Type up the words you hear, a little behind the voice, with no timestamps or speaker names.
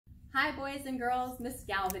Hi boys and girls, Miss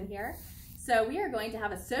Galvin here. So we are going to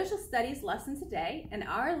have a social studies lesson today, and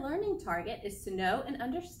our learning target is to know and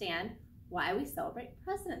understand why we celebrate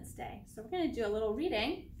President's Day. So we're going to do a little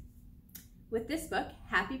reading with this book,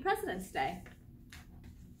 Happy President's Day.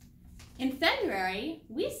 In February,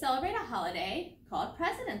 we celebrate a holiday called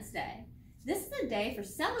President's Day. This is a day for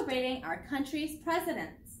celebrating our country's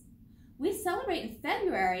presidents. We celebrate in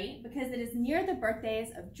February because it is near the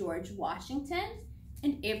birthdays of George Washington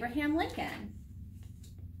and Abraham Lincoln.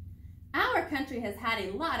 Our country has had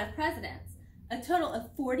a lot of presidents, a total of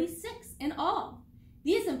 46 in all.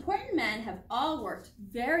 These important men have all worked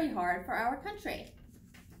very hard for our country.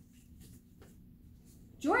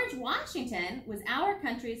 George Washington was our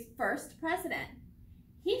country's first president.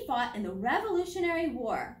 He fought in the Revolutionary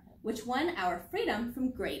War, which won our freedom from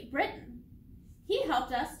Great Britain. He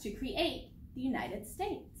helped us to create the United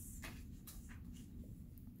States.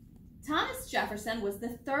 Thomas Jefferson was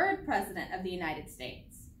the third president of the United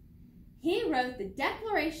States. He wrote the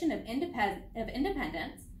Declaration of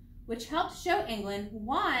Independence, which helped show England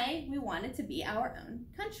why we wanted to be our own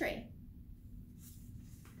country.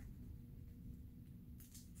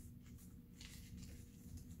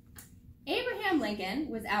 Abraham Lincoln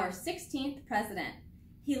was our 16th president.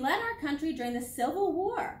 He led our country during the Civil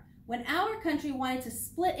War, when our country wanted to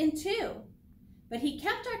split in two, but he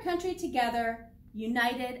kept our country together,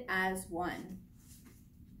 united as one.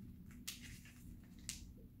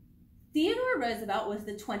 Theodore Roosevelt was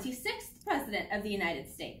the 26th president of the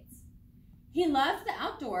United States. He loved the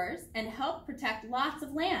outdoors and helped protect lots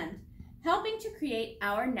of land, helping to create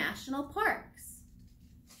our national parks.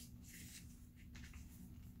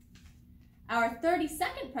 Our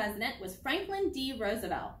 32nd president was Franklin D.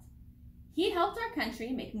 Roosevelt. He helped our country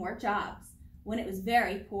make more jobs when it was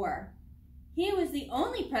very poor. He was the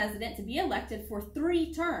only president to be elected for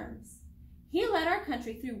 3 terms. He led our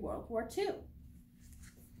country through World War II.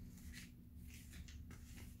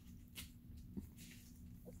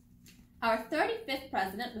 Our 35th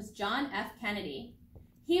president was John F. Kennedy.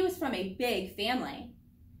 He was from a big family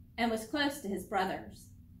and was close to his brothers.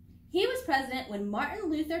 He was president when Martin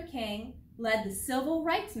Luther King led the Civil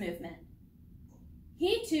Rights Movement.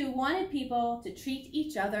 He too wanted people to treat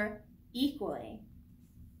each other equally.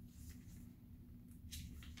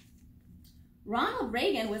 Ronald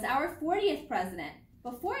Reagan was our 40th president.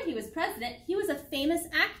 Before he was president, he was a famous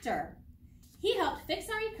actor. He helped fix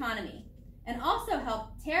our economy and also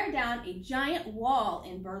helped tear down a giant wall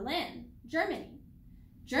in Berlin, Germany.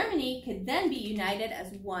 Germany could then be united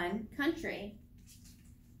as one country.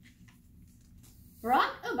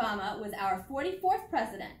 Barack Obama was our 44th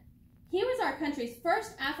president. He was our country's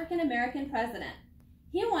first African-American president.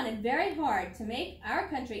 He wanted very hard to make our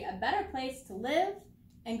country a better place to live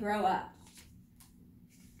and grow up.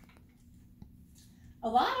 A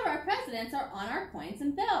lot of our presidents are on our coins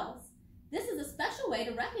and bills. This is a special way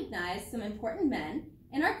to recognize some important men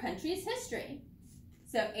in our country's history.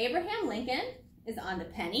 So Abraham Lincoln is on the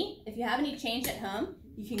penny. If you have any change at home,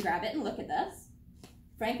 you can grab it and look at this.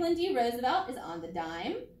 Franklin D. Roosevelt is on the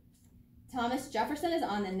dime. Thomas Jefferson is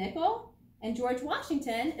on the nickel. And George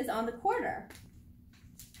Washington is on the quarter.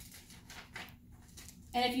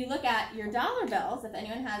 And if you look at your dollar bills, if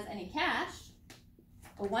anyone has any cash,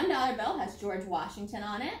 a $1 bill has George Washington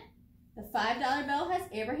on it. The $5 bill has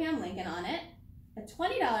Abraham Lincoln on it. A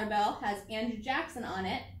 $20 bill has Andrew Jackson on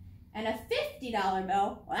it. And a $50 bill,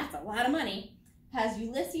 well, that's a lot of money, has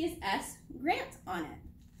Ulysses S. Grant on it.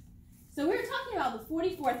 So we're talking about the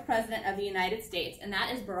 44th president of the United States, and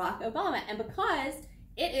that is Barack Obama. And because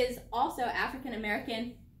it is also African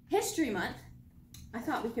American History Month, I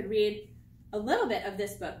thought we could read a little bit of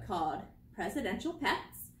this book called Presidential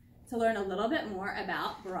Pets to learn a little bit more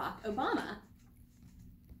about Barack Obama.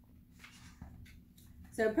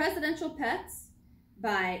 So Presidential Pets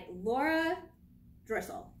by Laura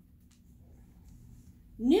Driscoll.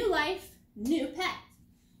 New life, new pet.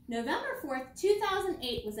 November 4th,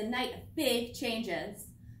 2008 was a night of big changes.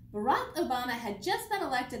 Barack Obama had just been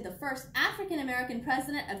elected the first African-American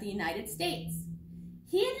president of the United States.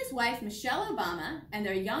 He and his wife, Michelle Obama, and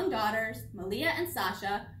their young daughters, Malia and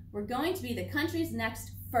Sasha, were going to be the country's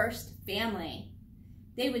next first family.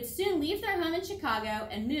 They would soon leave their home in Chicago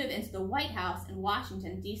and move into the White House in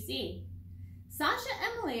Washington, D.C. Sasha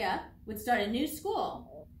and Malia would start a new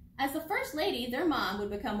school. As the First Lady, their mom would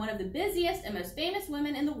become one of the busiest and most famous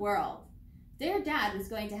women in the world. Their dad was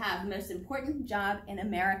going to have the most important job in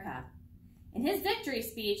America. In his victory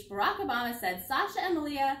speech, Barack Obama said, "Sasha and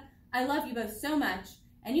Malia, I love you both so much,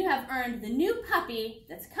 and you have earned the new puppy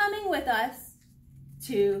that's coming with us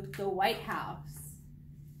to the White House."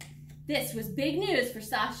 This was big news for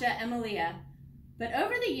Sasha and Malia, But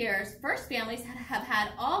over the years, first families have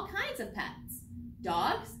had all kinds of pets.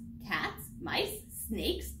 Dogs, cats, mice,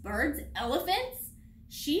 snakes, birds, elephants,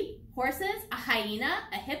 sheep, horses, a hyena,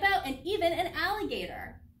 a hippo, and even an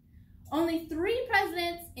alligator. Only 3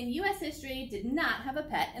 presidents in U.S. history did not have a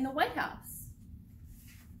pet in the White House.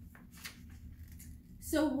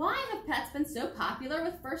 So why have pets been so popular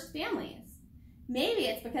with first families? Maybe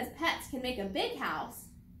it's because pets can make a big house,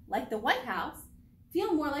 like the White House,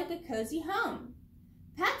 feel more like a cozy home.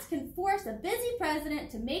 Pets can force a busy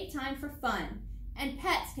president to make time for fun, and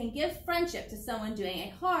pets can give friendship to someone doing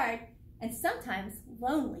a hard and sometimes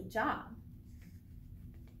lonely job.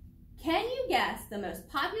 Can you guess the most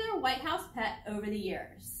popular White House pet over the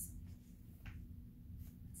years?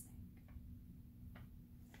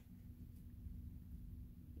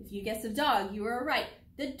 If you guessed a dog, you were right.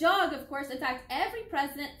 The dog, of course. In fact, every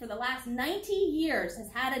president for the last 90 years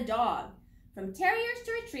has had a dog. From terriers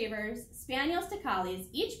to retrievers, spaniels to collies,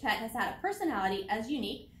 each pet has had a personality as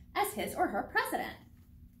unique as his or her president.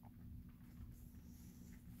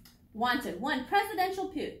 Wanted, one presidential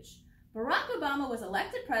pooch. Barack Obama was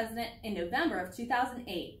elected president in November of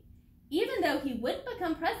 2008. Even though he wouldn't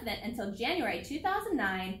become president until January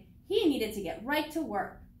 2009, he needed to get right to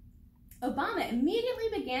work. Obama immediately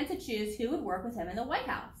began to choose who would work with him in the White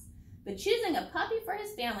House, but choosing a puppy for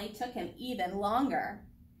his family took him even longer.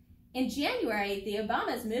 In January, the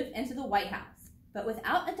Obamas moved into the White House, but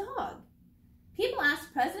without a dog. People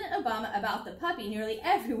asked President Obama about the puppy nearly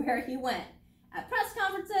everywhere he went, at press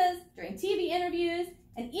conferences, during TV interviews,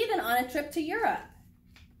 and even on a trip to Europe.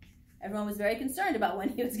 Everyone was very concerned about when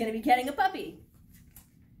he was going to be getting a puppy.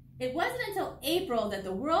 It wasn't until April that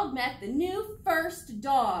the world met the new first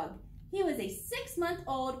dog. He was a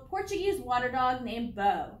 6-month-old Portuguese water dog named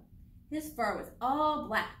Bo. His fur was all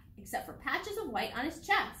black, except for patches of white on his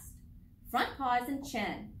chest, front paws, and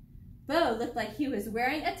chin. Bo looked like he was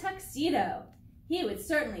wearing a tuxedo. He would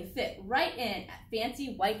certainly fit right in at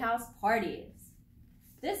fancy White House parties.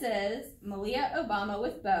 This is Malia Obama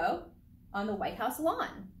with Bo on the White House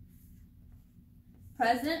lawn.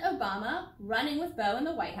 President Obama running with Bo in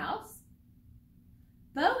the White House.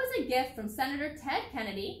 Bo was a gift from Senator Ted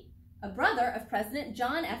Kennedy, a brother of President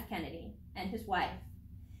John F. Kennedy, and his wife.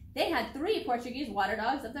 They had 3 Portuguese water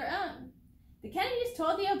dogs of their own. The Kennedys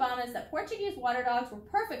told the Obamas that Portuguese water dogs were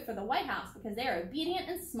perfect for the White House because they are obedient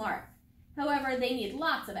and smart. However, they need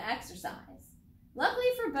lots of exercise. Luckily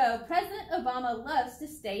for Bo, President Obama loves to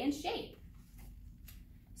stay in shape.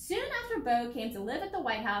 Soon after Bo came to live at the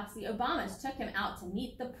White House, the Obamas took him out to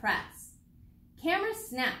meet the press. Cameras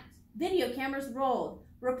snapped, video cameras rolled,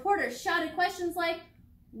 reporters shouted questions like,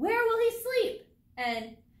 "Where will he sleep?"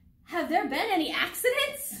 and "Have there been any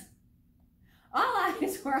accidents?" All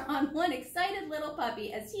eyes were on one excited little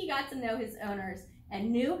puppy as he got to know his owners and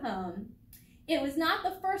new home. It was not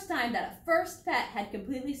the first time that a first pet had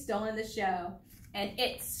completely stolen the show, and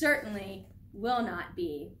it certainly will not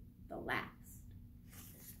be the last.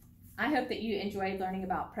 I hope that you enjoyed learning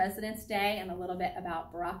about President's Day and a little bit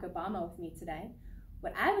about Barack Obama with me today.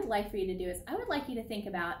 What I would like for you to do is I would like you to think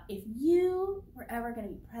about if you were ever going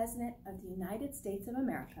to be President of the United States of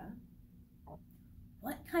America,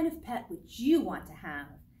 what kind of pet would you want to have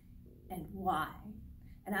and why?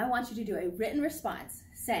 And I want you to do a written response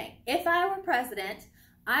saying, if I were president,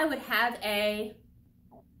 I would have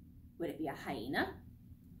would it be a hyena?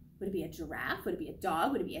 Would it be a giraffe? Would it be a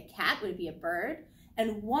dog? Would it be a cat? Would it be a bird?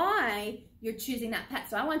 And why you're choosing that pet.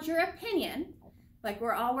 So I want your opinion. Like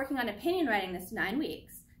we're all working on opinion writing this 9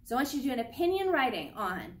 weeks. So I want you to do an opinion writing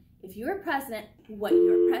on, if you were president, what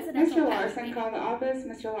your presidential Mr. pet would Larson, be. call the office.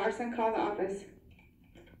 Mr. Larson, call the office.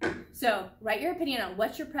 So write your opinion on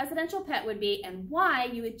what your presidential pet would be and why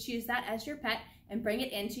you would choose that as your pet and bring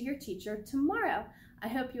it into your teacher tomorrow. I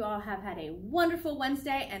hope you all have had a wonderful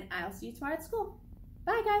Wednesday and I'll see you tomorrow at school.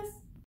 Bye guys.